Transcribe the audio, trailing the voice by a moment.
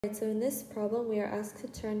Alright, so in this problem, we are asked to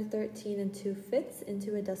turn 13 and 2/5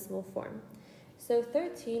 into a decimal form. So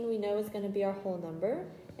 13 we know is going to be our whole number,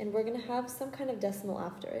 and we're going to have some kind of decimal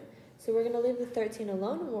after it. So we're going to leave the 13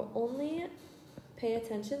 alone, and we'll only pay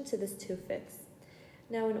attention to this 2/5.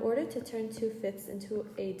 Now, in order to turn 2/5 into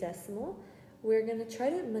a decimal, we're going to try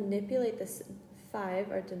to manipulate this 5,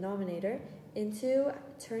 our denominator, into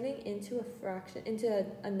turning into a fraction, into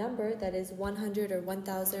a number that is 100 or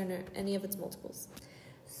 1000 or any of its multiples.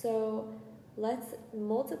 So let's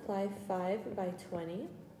multiply 5 by 20,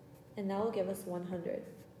 and that will give us 100.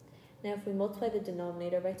 Now if we multiply the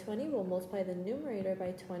denominator by 20, we'll multiply the numerator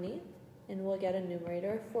by 20, and we'll get a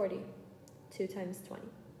numerator of 40. 2 times 20.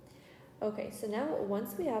 Okay, so now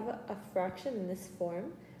once we have a fraction in this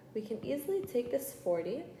form, we can easily take this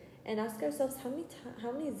 40 and ask ourselves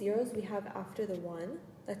how many zeros we have after the 1.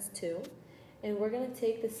 That's 2. And we're going to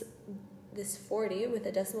take this 40 with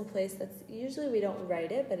a decimal place that's usually we don't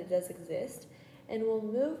write it, but it does exist, and we'll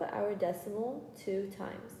move our decimal 2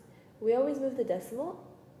 times. We always move the decimal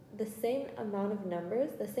the same amount of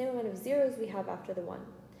numbers, the same amount of zeros we have after the 1.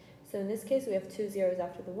 So in this case, we have 2 zeros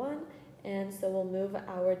after the 1, and so we'll move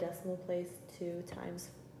our decimal place 2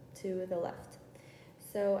 times to the left.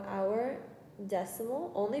 So our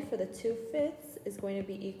decimal, only for the 2/5, is going to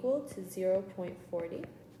be equal to 0.40.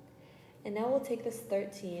 And now we'll take this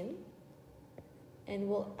 13, and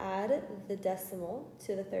we'll add the decimal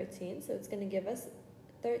to the 13, so it's going to give us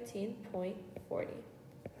 13.40.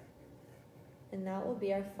 And that will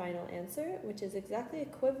be our final answer, which is exactly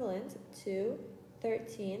equivalent to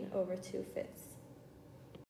 13 over 2/5.